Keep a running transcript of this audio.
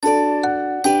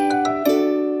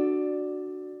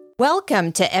Welcome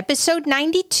to episode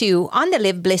 92 on the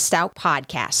Live Blissed Out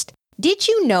podcast. Did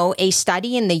you know a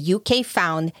study in the UK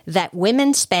found that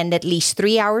women spend at least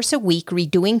 3 hours a week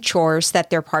redoing chores that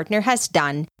their partner has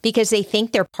done because they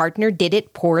think their partner did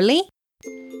it poorly?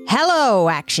 Hello,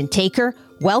 action taker.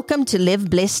 Welcome to Live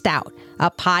Blissed Out,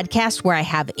 a podcast where I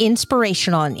have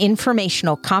inspirational and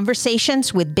informational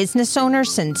conversations with business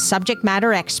owners and subject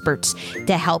matter experts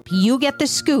to help you get the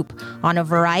scoop on a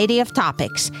variety of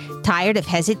topics. Tired of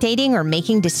hesitating or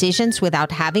making decisions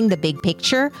without having the big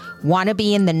picture? Want to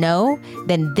be in the know?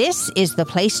 Then this is the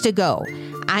place to go.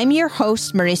 I'm your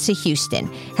host, Marissa Houston,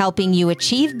 helping you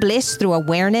achieve bliss through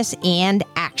awareness and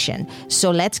action.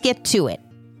 So let's get to it.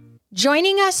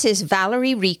 Joining us is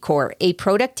Valerie Recor, a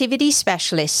productivity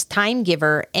specialist, time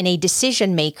giver, and a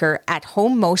decision maker at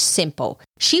Home Most Simple.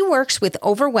 She works with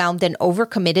overwhelmed and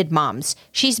overcommitted moms.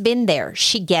 She's been there.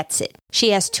 She gets it. She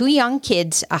has 2 young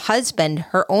kids, a husband,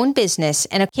 her own business,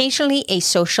 and occasionally a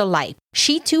social life.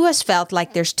 She too has felt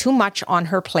like there's too much on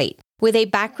her plate. With a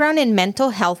background in mental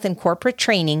health and corporate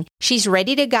training, she's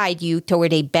ready to guide you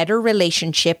toward a better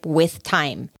relationship with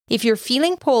time. If you're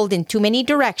feeling pulled in too many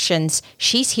directions,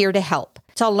 she's here to help.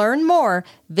 To learn more,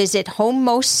 visit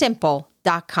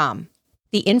homemostsimple.com.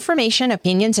 The information,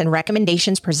 opinions, and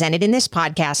recommendations presented in this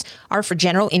podcast are for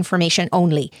general information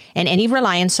only, and any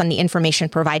reliance on the information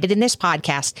provided in this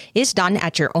podcast is done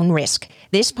at your own risk.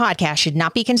 This podcast should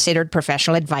not be considered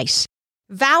professional advice.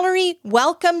 Valerie,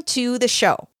 welcome to the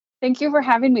show. Thank you for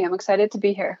having me. I'm excited to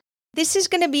be here. This is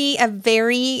going to be a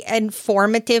very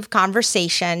informative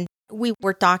conversation. We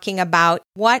were talking about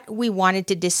what we wanted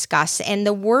to discuss, and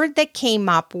the word that came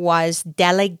up was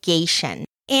delegation.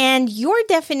 And your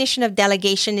definition of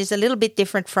delegation is a little bit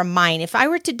different from mine. If I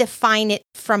were to define it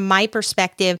from my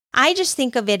perspective, I just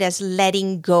think of it as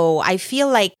letting go. I feel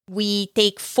like we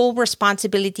take full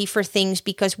responsibility for things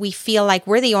because we feel like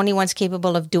we're the only ones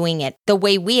capable of doing it the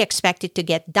way we expect it to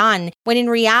get done, when in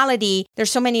reality,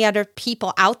 there's so many other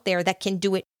people out there that can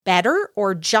do it better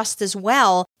or just as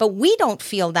well, but we don't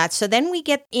feel that. So then we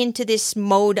get into this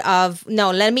mode of, no,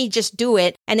 let me just do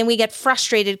it. And then we get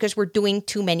frustrated because we're doing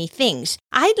too many things.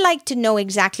 I'd like to know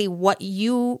exactly what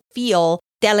you feel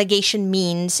delegation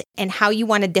means and how you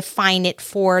want to define it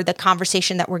for the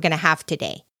conversation that we're going to have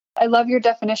today. I love your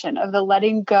definition of the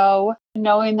letting go,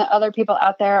 knowing that other people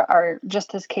out there are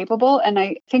just as capable. And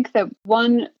I think that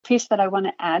one piece that I want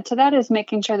to add to that is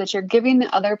making sure that you're giving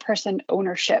the other person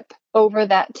ownership over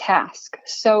that task.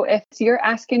 So if you're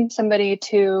asking somebody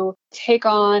to take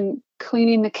on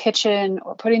cleaning the kitchen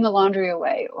or putting the laundry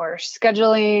away or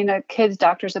scheduling a kid's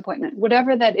doctor's appointment,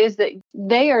 whatever that is, that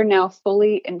they are now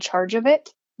fully in charge of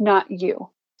it, not you.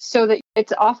 So that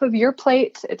it's off of your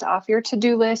plate, it's off your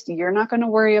to-do list, you're not going to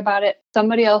worry about it.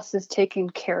 Somebody else is taking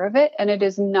care of it, and it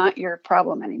is not your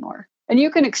problem anymore. And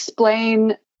you can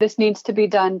explain, this needs to be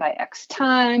done by X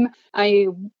time. I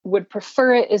would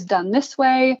prefer it is done this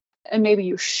way. And maybe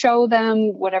you show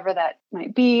them whatever that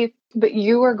might be, but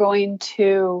you are going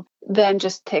to then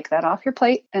just take that off your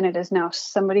plate, and it is now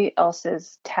somebody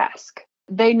else's task.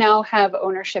 They now have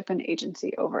ownership and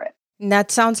agency over it.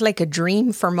 That sounds like a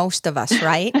dream for most of us,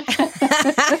 right?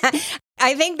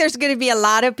 I think there's going to be a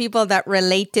lot of people that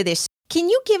relate to this. Can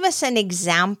you give us an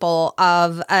example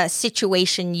of a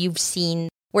situation you've seen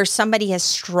where somebody has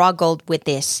struggled with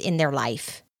this in their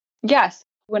life? Yes.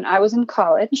 When I was in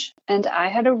college, and I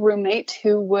had a roommate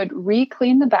who would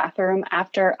re-clean the bathroom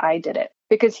after I did it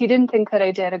because he didn't think that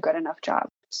I did a good enough job.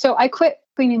 So I quit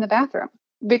cleaning the bathroom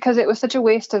because it was such a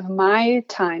waste of my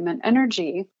time and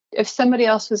energy if somebody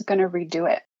else was going to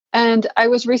redo it. And I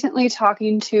was recently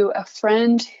talking to a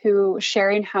friend who was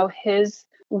sharing how his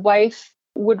wife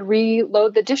would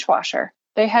reload the dishwasher.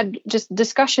 They had just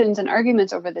discussions and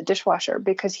arguments over the dishwasher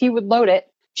because he would load it.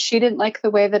 She didn't like the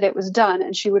way that it was done,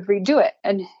 and she would redo it.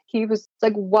 And he was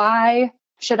like, why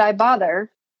should I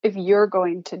bother if you're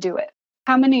going to do it?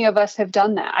 How many of us have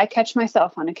done that? I catch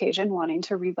myself on occasion wanting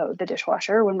to reload the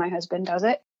dishwasher when my husband does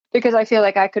it because I feel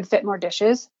like I could fit more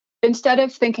dishes. Instead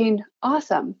of thinking,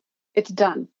 awesome, it's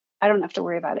done. I don't have to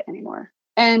worry about it anymore.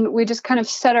 And we just kind of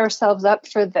set ourselves up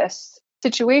for this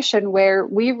situation where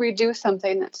we redo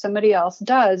something that somebody else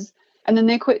does, and then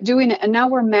they quit doing it. And now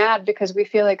we're mad because we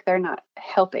feel like they're not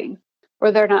helping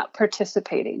or they're not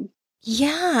participating.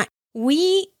 Yeah,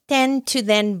 we tend to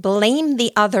then blame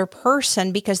the other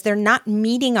person because they're not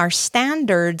meeting our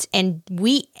standards, and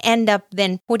we end up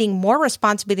then putting more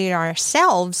responsibility on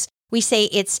ourselves. We say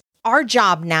it's our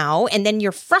job now, and then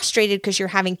you're frustrated because you're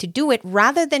having to do it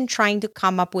rather than trying to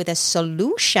come up with a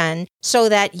solution so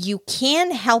that you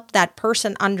can help that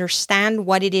person understand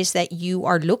what it is that you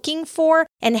are looking for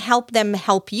and help them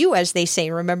help you, as they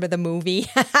say. Remember the movie?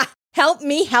 help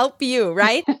me help you,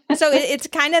 right? So it's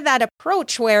kind of that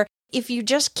approach where if you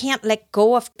just can't let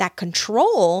go of that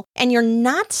control and you're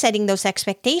not setting those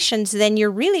expectations, then you're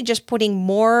really just putting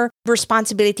more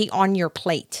responsibility on your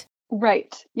plate.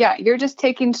 Right. Yeah. You're just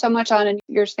taking so much on and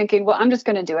you're just thinking, well, I'm just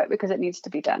going to do it because it needs to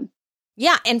be done.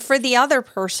 Yeah. And for the other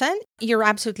person, you're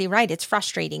absolutely right. It's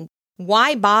frustrating.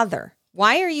 Why bother?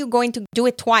 Why are you going to do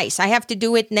it twice? I have to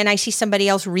do it and then I see somebody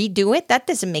else redo it. That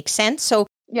doesn't make sense. So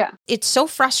yeah, it's so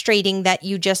frustrating that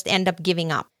you just end up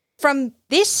giving up. From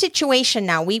this situation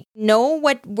now, we know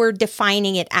what we're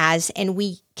defining it as, and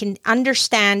we can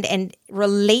understand and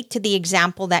relate to the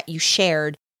example that you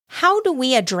shared. How do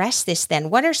we address this then?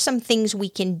 What are some things we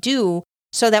can do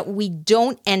so that we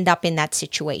don't end up in that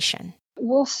situation?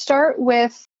 We'll start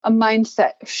with a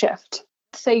mindset shift.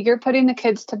 Say you're putting the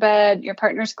kids to bed, your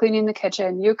partner's cleaning the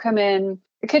kitchen, you come in,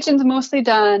 the kitchen's mostly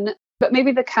done, but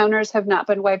maybe the counters have not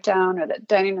been wiped down or the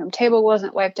dining room table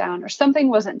wasn't wiped down or something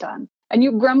wasn't done. And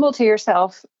you grumble to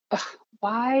yourself,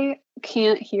 why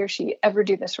can't he or she ever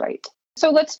do this right? So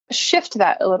let's shift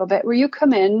that a little bit where you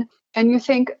come in and you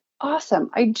think,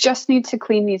 awesome, I just need to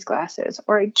clean these glasses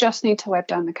or I just need to wipe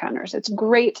down the counters. It's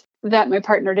great that my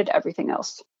partner did everything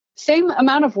else. Same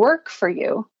amount of work for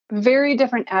you, very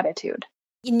different attitude.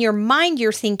 In your mind,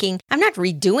 you're thinking, I'm not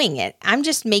redoing it. I'm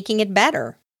just making it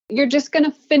better. You're just going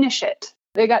to finish it.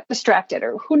 They got distracted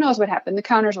or who knows what happened. The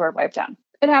counters were wiped down.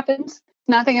 It happens.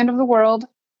 Not the end of the world.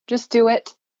 Just do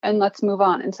it and let's move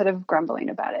on instead of grumbling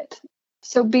about it.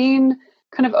 So being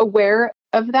kind of aware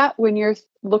of that when you're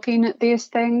looking at these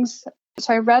things.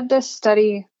 So I read this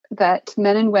study that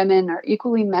men and women are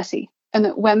equally messy and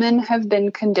that women have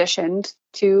been conditioned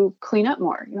to clean up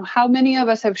more. You know, how many of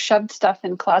us have shoved stuff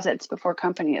in closets before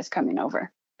company is coming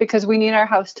over because we need our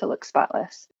house to look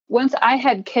spotless? Once I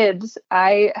had kids,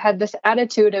 I had this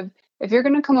attitude of, if you're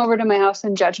going to come over to my house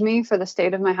and judge me for the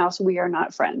state of my house, we are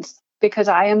not friends because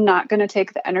I am not going to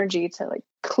take the energy to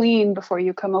clean before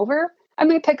you come over. I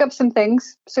may pick up some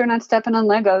things so you're not stepping on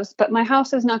Legos, but my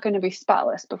house is not going to be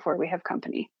spotless before we have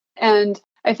company. And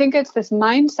I think it's this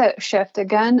mindset shift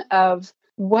again of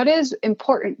what is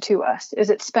important to us. Is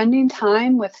it spending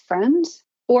time with friends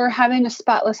or having a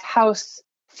spotless house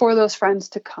for those friends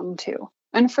to come to?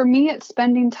 And for me, it's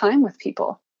spending time with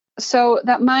people. So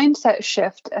that mindset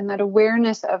shift and that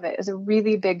awareness of it is a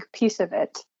really big piece of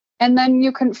it. And then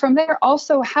you can, from there,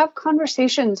 also have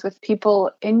conversations with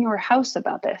people in your house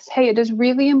about this. Hey, it is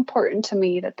really important to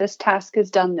me that this task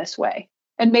is done this way.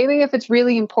 And maybe if it's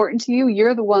really important to you,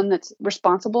 you're the one that's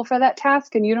responsible for that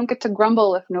task and you don't get to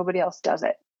grumble if nobody else does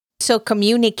it. So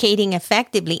communicating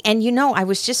effectively. And I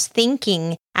was just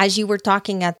thinking as you were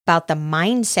talking about the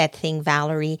mindset thing,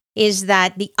 Valerie, is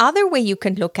that the other way you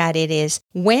can look at it is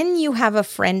when you have a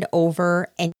friend over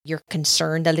and you're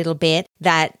concerned a little bit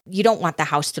that you don't want the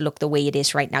house to look the way it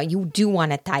is right now. You do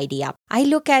want to tidy up. I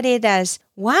look at it as,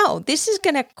 wow, this is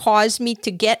going to cause me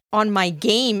to get on my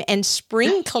game and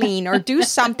spring clean or do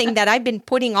something that I've been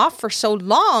putting off for so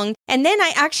long. And then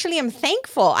I actually am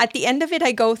thankful. At the end of it,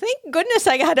 I go, thank goodness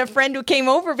I got a friend who came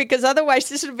over because otherwise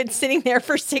this would have been sitting there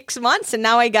for 6 months and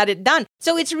now I got it done.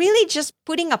 So it's really just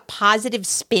putting a positive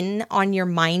spin on your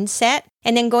mindset.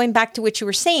 And then going back to what you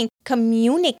were saying,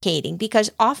 communicating,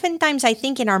 because oftentimes I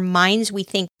think in our minds, we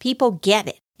think people get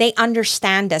it. They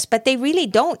understand us, but they really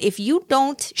don't. If you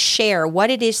don't share what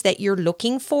it is that you're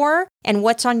looking for and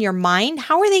what's on your mind,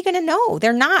 how are they going to know?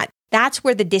 They're not. That's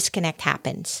where the disconnect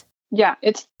happens. Yeah,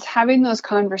 it's having those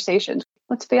conversations.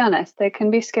 Let's be honest, they can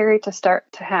be scary to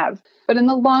start to have. But in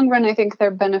the long run, I think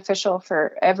they're beneficial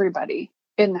for everybody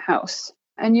in the house.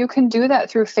 And you can do that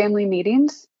through family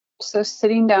meetings. So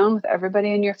sitting down with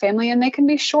everybody in your family, and they can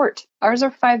be short. Ours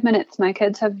are 5 minutes. My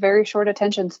kids have very short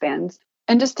attention spans.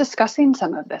 And just discussing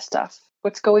some of this stuff.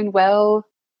 What's going well?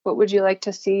 What would you like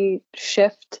to see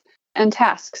shift? And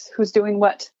tasks. Who's doing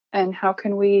what? And how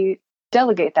can we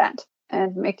delegate that?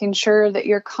 And making sure that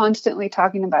you're constantly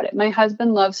talking about it. My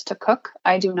husband loves to cook.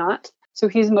 I do not. So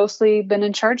he's mostly been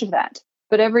in charge of that.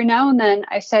 But every now and then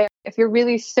I say, if you're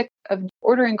really sick of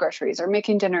ordering groceries or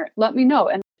making dinner, let me know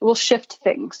and we'll shift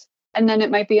things. And then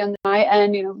it might be on my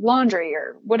end, laundry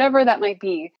or whatever that might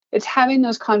be. It's having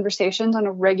those conversations on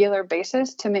a regular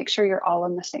basis to make sure you're all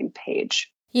on the same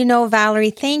page.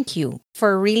 Valerie, thank you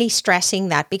for really stressing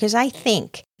that, because I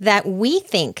think that we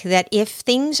think that if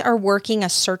things are working a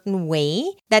certain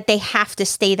way, that they have to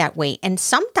stay that way. And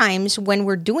sometimes when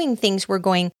we're doing things, we're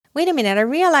going, wait a minute, I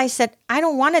realized that I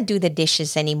don't want to do the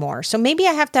dishes anymore. So maybe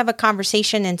I have to have a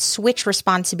conversation and switch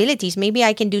responsibilities. Maybe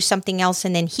I can do something else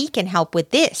and then he can help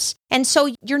with this. And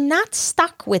so you're not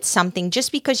stuck with something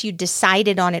just because you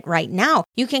decided on it right now.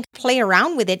 You can play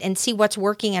around with it and see what's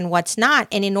working and what's not.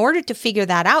 And in order to figure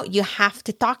that out, you have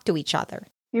to talk to each other.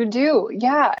 You do,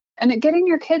 yeah. And getting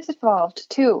your kids involved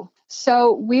too.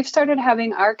 So we've started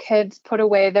having our kids put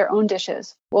away their own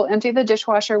dishes. We'll empty the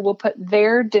dishwasher, we'll put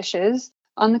their dishes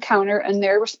on the counter, and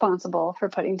they're responsible for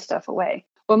putting stuff away.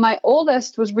 Well, my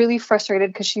oldest was really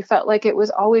frustrated because she felt like it was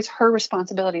always her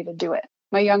responsibility to do it.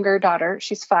 My younger daughter,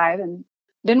 she's 5 and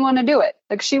didn't want to do it.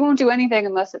 Like, she won't do anything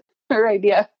unless it's her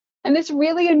idea. And this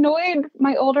really annoyed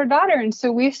my older daughter. And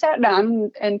so we sat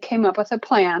down and came up with a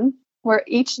plan where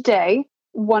each day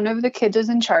one of the kids is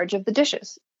in charge of the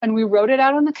dishes. And we wrote it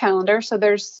out on the calendar, so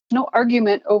there's no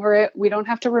argument over it. We don't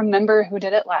have to remember who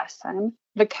did it last time.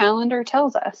 The calendar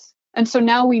tells us. And so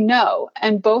now we know.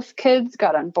 And both kids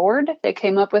got on board. They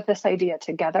came up with this idea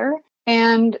together.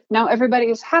 And now everybody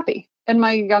is happy. And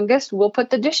my youngest will put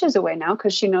the dishes away now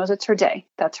because she knows it's her day.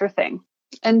 That's her thing.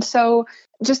 And so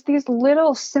just these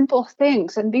little simple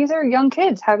things. And these are young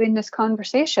kids having this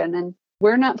conversation. And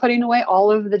we're not putting away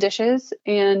all of the dishes,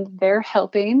 and they're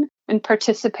helping and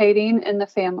participating in the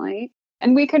family.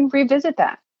 And we can revisit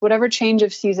that. Whatever change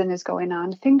of season is going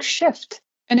on, things shift.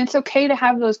 And it's okay to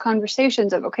have those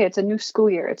conversations of, okay, it's a new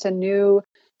school year. It's a new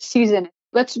season.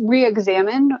 Let's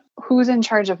re-examine who's in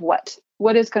charge of what.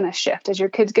 What is going to shift? As your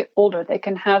kids get older, they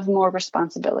can have more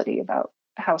responsibility about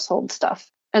household stuff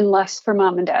and less for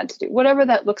mom and dad to do, whatever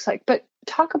that looks like. But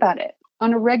talk about it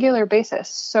on a regular basis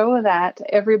so that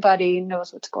everybody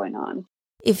knows what's going on.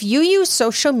 If you use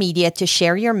social media to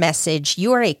share your message,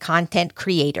 you are a content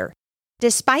creator.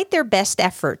 Despite their best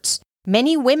efforts,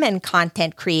 many women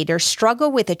content creators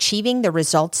struggle with achieving the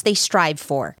results they strive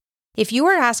for. If you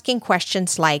are asking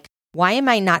questions like, why am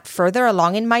I not further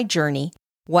along in my journey?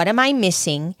 What am I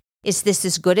missing? Is this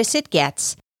as good as it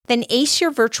gets? Then Ace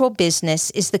Your Virtual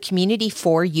Business is the community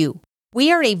for you.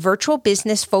 We are a virtual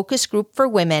business focus group for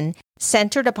women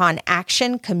centered upon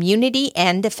action, community,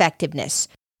 and effectiveness.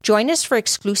 Join us for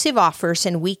exclusive offers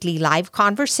and weekly live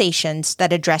conversations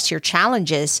that address your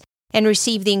challenges and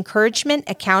receive the encouragement,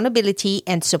 accountability,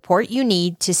 and support you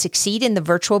need to succeed in the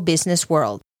virtual business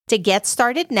world. To get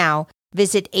started now,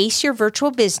 visit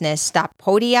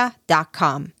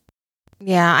aceyourvirtualbusiness.podia.com.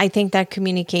 Yeah, I think that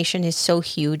communication is so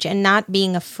huge, and not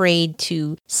being afraid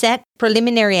to set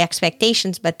preliminary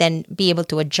expectations, but then be able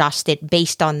to adjust it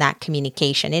based on that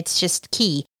communication. It's just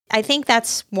key. I think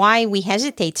that's why we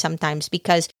hesitate sometimes,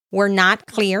 because we're not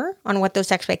clear on what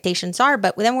those expectations are,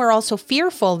 but then we're also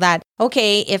fearful that,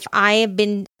 okay, if I have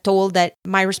been told that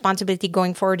my responsibility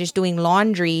going forward is doing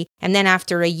laundry, and then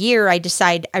after a year I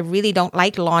decide I really don't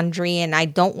like laundry and I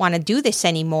don't want to do this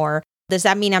anymore, does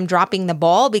that mean I'm dropping the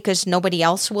ball because nobody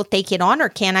else will take it on? Or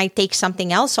can I take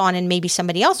something else on and maybe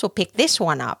somebody else will pick this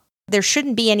one up? There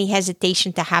shouldn't be any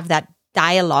hesitation to have that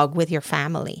dialogue with your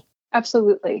family.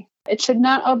 Absolutely. It should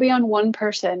not all be on one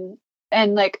person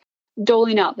and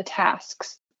doling out the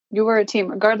tasks. You are a team,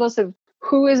 regardless of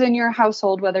who is in your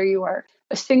household, whether you are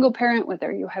a single parent,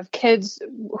 whether you have kids,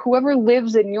 whoever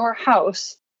lives in your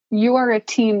house, you are a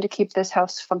team to keep this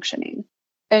house functioning.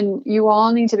 And you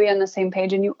all need to be on the same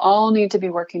page, and you all need to be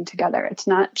working together. It's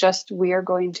not just we are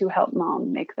going to help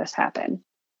mom make this happen.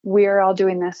 We are all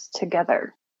doing this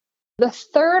together. The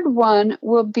third one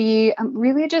will be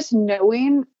really just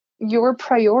knowing your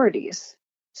priorities.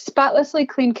 Spotlessly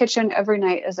clean kitchen every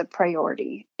night is a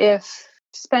priority. If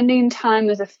spending time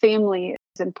as a family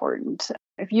is important,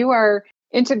 if you are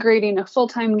integrating a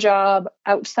full-time job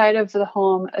outside of the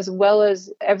home as well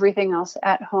as everything else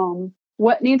at home,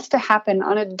 what needs to happen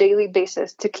on a daily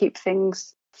basis to keep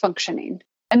things functioning?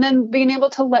 And then being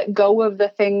able to let go of the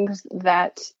things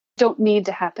that don't need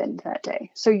to happen that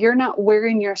day. So you're not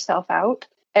wearing yourself out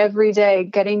every day,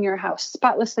 getting your house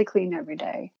spotlessly clean every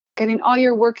day, getting all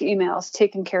your work emails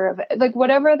taken care of,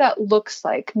 whatever that looks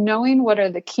like, knowing what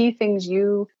are the key things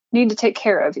you need to take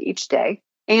care of each day,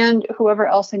 and whoever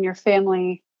else in your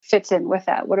family fits in with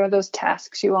that. What are those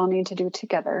tasks you all need to do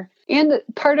together? And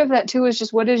part of that too is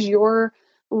just, what is your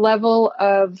level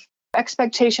of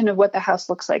expectation of what the house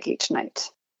looks like each night?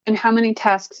 And how many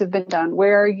tasks have been done?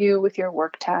 Where are you with your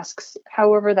work tasks?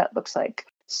 However that looks like.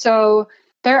 So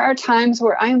there are times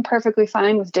where I am perfectly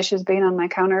fine with dishes being on my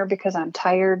counter because I'm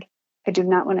tired. I do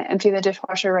not want to empty the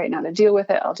dishwasher right now to deal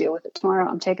with it. I'll deal with it tomorrow.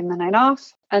 I'm taking the night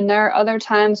off. And there are other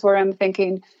times where I'm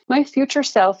thinking my future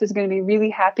self is going to be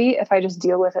really happy if I just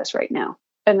deal with this right now.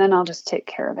 And then I'll just take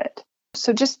care of it.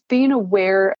 So just being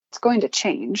aware it's going to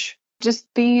change.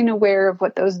 just being aware of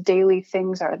what those daily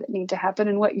things are that need to happen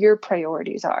and what your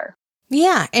priorities are.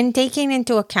 Yeah, and taking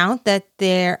into account that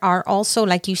there are also,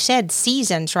 like you said,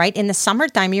 seasons, right? In the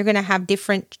summertime, you're going to have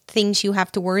different things you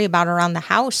have to worry about around the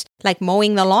house, like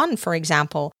mowing the lawn, for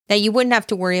example, that you wouldn't have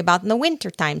to worry about in the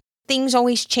wintertime. Things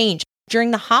always change.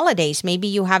 During the holidays, maybe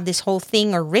you have this whole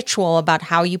thing or ritual about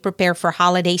how you prepare for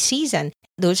holiday season.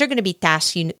 Those are going to be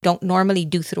tasks you don't normally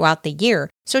do throughout the year.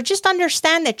 So just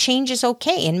understand that change is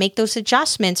okay and make those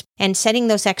adjustments, and setting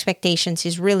those expectations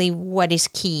is really what is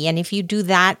key. And if you do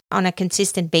that on a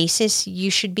consistent basis,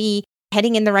 you should be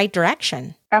heading in the right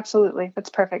direction. Absolutely. That's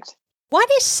perfect. What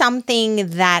is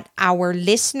something that our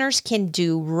listeners can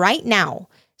do right now?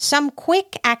 Some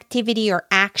quick activity or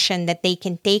action that they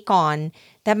can take on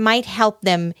that might help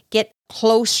them get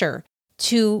closer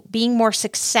to being more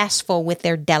successful with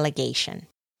their delegation?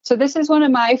 So this is one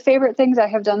of my favorite things. I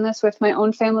have done this with my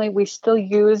own family. We still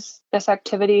use this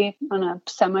activity on a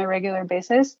semi-regular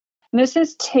basis. And this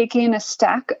is taking a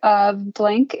stack of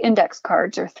blank index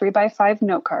cards or 3x5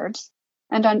 note cards.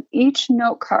 And on each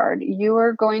note card, you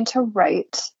are going to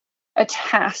write a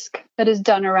task that is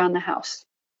done around the house.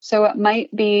 So it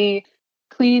might be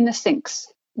cleaning the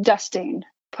sinks, dusting,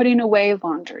 putting away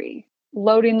laundry,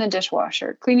 loading the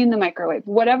dishwasher, cleaning the microwave,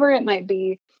 whatever it might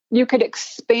be. You could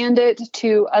expand it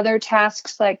to other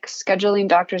tasks like scheduling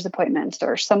doctor's appointments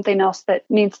or something else that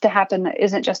needs to happen that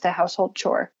isn't just a household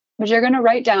chore. But you're going to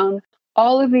write down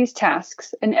all of these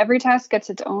tasks, and every task gets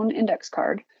its own index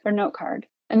card or note card.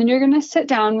 And then you're going to sit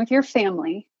down with your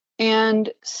family and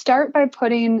start by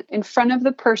putting in front of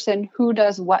the person who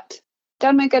does what.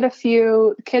 Dad might get a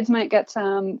few, kids might get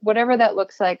some, whatever that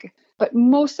looks like. But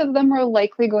most of them are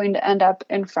likely going to end up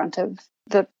in front of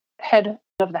the head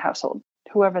of the household,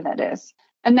 whoever that is.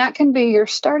 And that can be your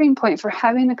starting point for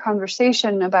having a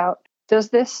conversation about, does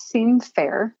this seem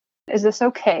fair? Is this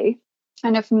okay?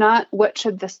 And if not, what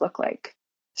should this look like?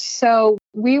 So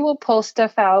we will pull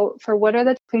stuff out for what are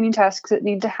the cleaning tasks that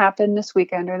need to happen this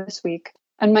weekend or this week.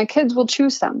 And my kids will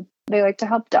choose some. They like to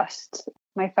help dust.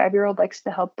 My 5-year-old likes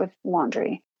to help with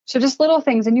laundry. So just little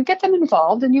things, and you get them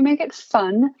involved and you make it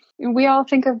fun. We all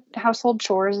think of household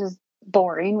chores as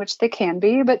boring, which they can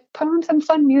be, but put on some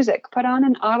fun music, put on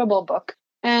an Audible book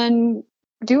and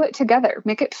do it together.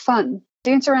 Make it fun.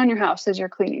 Dance around your house as you're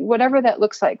cleaning, whatever that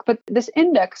looks like. But this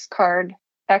index card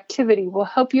activity will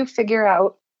help you figure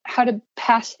out how to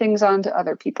pass things on to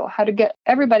other people, how to get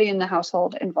everybody in the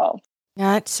household involved.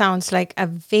 That sounds like a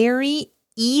very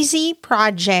easy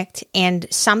project and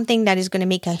something that is going to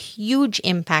make a huge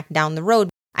impact down the road.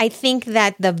 I think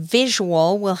that the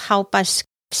visual will help us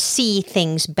see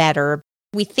things better.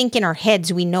 We think in our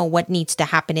heads, we know what needs to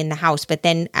happen in the house. But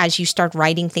then as you start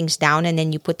writing things down and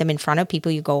then you put them in front of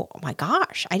people, you go, oh my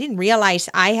gosh, I didn't realize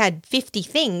I had 50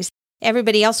 things.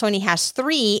 Everybody else only has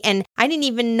 3. And I didn't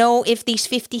even know if these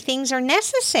 50 things are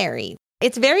necessary.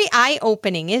 It's very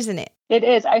eye-opening, isn't it? It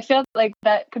is. I feel like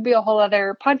that could be a whole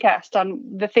other podcast on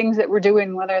the things that we're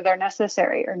doing, whether they're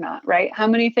necessary or not, right? How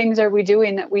many things are we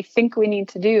doing that we think we need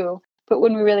to do, but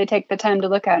when we really take the time to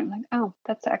look at it, I'm like, oh,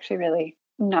 that's actually really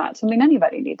not something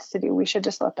anybody needs to do. We should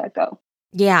just let that go.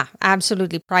 Yeah,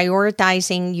 absolutely.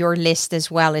 Prioritizing your list as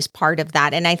well is part of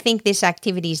that. And I think this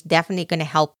activity is definitely going to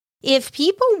help. If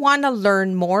people want to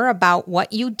learn more about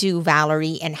what you do,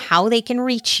 Valerie, and how they can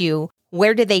reach you,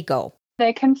 where do they go?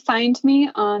 They can find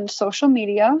me on social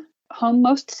media, Home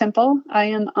Most Simple. I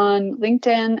am on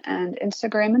LinkedIn and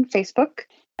Instagram and Facebook.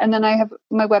 And then I have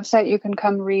my website. You can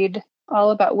come read all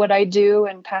about what I do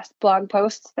and past blog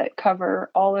posts that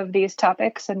cover all of these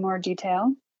topics in more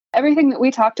detail. Everything that we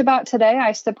talked about today,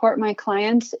 I support my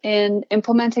clients in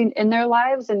implementing in their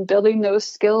lives and building those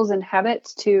skills and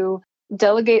habits to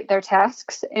delegate their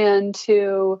tasks and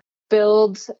to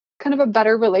build kind of a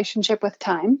better relationship with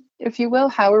time, if you will.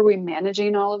 How are we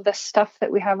managing all of this stuff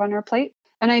that we have on our plate?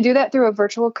 And I do that through a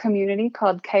virtual community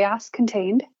called Chaos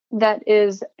Contained that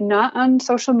is not on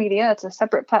social media. It's a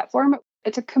separate platform.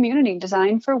 It's a community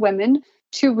designed for women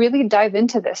to really dive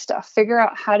into this stuff, figure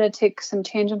out how to take some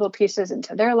tangible pieces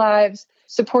into their lives,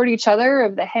 support each other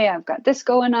of the, hey, I've got this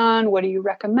going on. What do you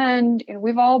recommend? And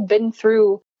we've all been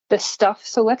through this stuff.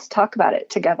 So let's talk about it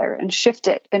together and shift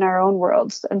it in our own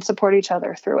worlds and support each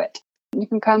other through it. You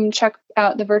can come check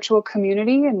out the virtual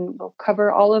community and we'll cover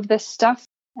all of this stuff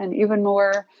and even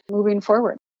more moving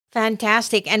forward.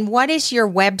 Fantastic. And what is your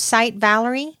website,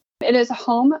 Valerie? It is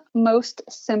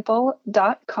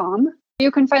homemostsimple.com.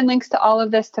 You can find links to all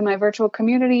of this, to my virtual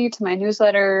community, to my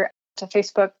newsletter, to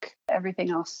Facebook,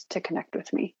 everything else to connect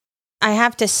with me. I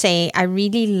have to say, I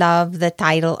really love the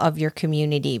title of your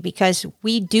community because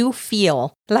we do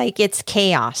feel like it's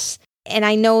chaos. And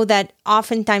I know that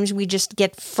oftentimes we just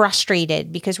get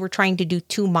frustrated because we're trying to do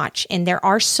too much, and there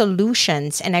are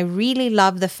solutions. And I really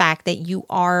love the fact that you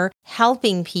are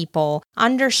helping people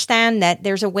understand that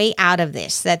there's a way out of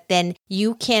this, that then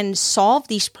you can solve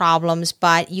these problems,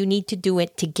 but you need to do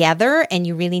it together. And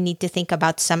you really need to think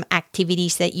about some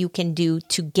activities that you can do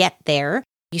to get there.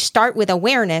 You start with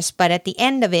awareness, but at the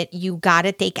end of it, you got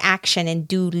to take action and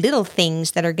do little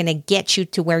things that are going to get you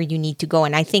to where you need to go.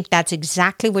 And I think that's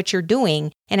exactly what you're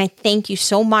doing. And I thank you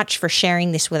so much for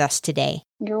sharing this with us today.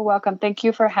 You're welcome. Thank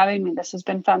you for having me. This has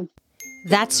been fun.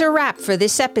 That's a wrap for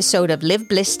this episode of Live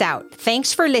Blissed Out.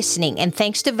 Thanks for listening, and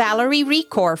thanks to Valerie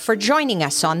Recor for joining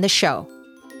us on the show.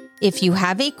 If you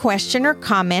have a question or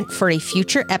comment for a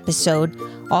future episode,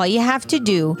 all you have to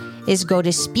do is go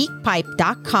to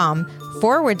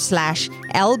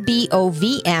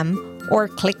speakpipe.com/LBOVM or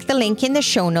click the link in the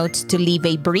show notes to leave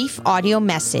a brief audio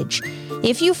message.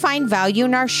 If you find value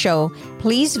in our show,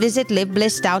 please visit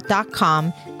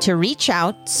liveblисsedout.com to reach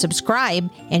out, subscribe,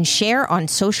 and share on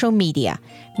social media.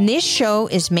 This show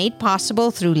is made possible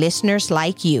through listeners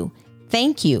like you.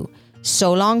 Thank you.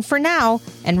 So long for now,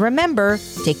 and remember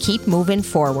to keep moving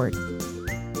forward.